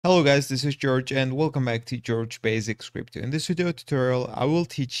Hello guys, this is George and welcome back to George Basics Crypto. In this video tutorial, I will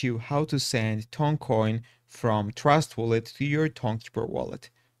teach you how to send TonCoin from TrustWallet to your Tonkeeper wallet.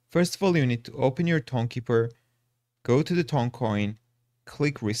 First of all, you need to open your Tonkeeper, go to the TonCoin,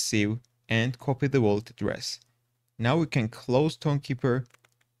 click Receive, and copy the wallet address. Now we can close Tonkeeper,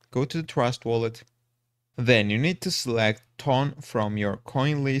 go to the TrustWallet. Then you need to select Ton from your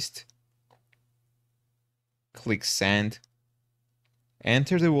coin list, click Send.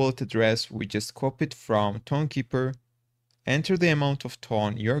 Enter the wallet address we just copied from Tonkeeper. Enter the amount of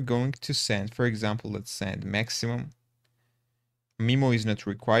Ton you're going to send. For example, let's send maximum. Memo is not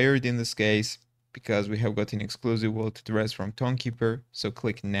required in this case because we have got an exclusive wallet address from Tonkeeper. So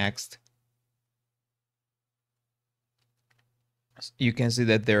click Next. You can see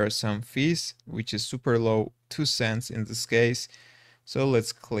that there are some fees, which is super low, 2 cents in this case. So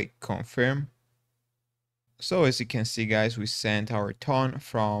let's click Confirm. So as you can see guys, we sent our Ton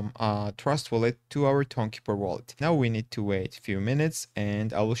from TrustWallet to our Tonkeeper wallet. Now we need to wait a few minutes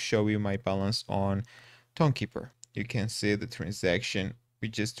and I will show you my balance on Tonkeeper. You can see the transaction we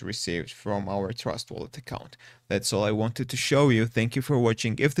just received from our TrustWallet account. That's all I wanted to show you. Thank you for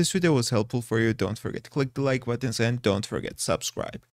watching. If this video was helpful for you, don't forget to click the like buttons and don't forget to subscribe.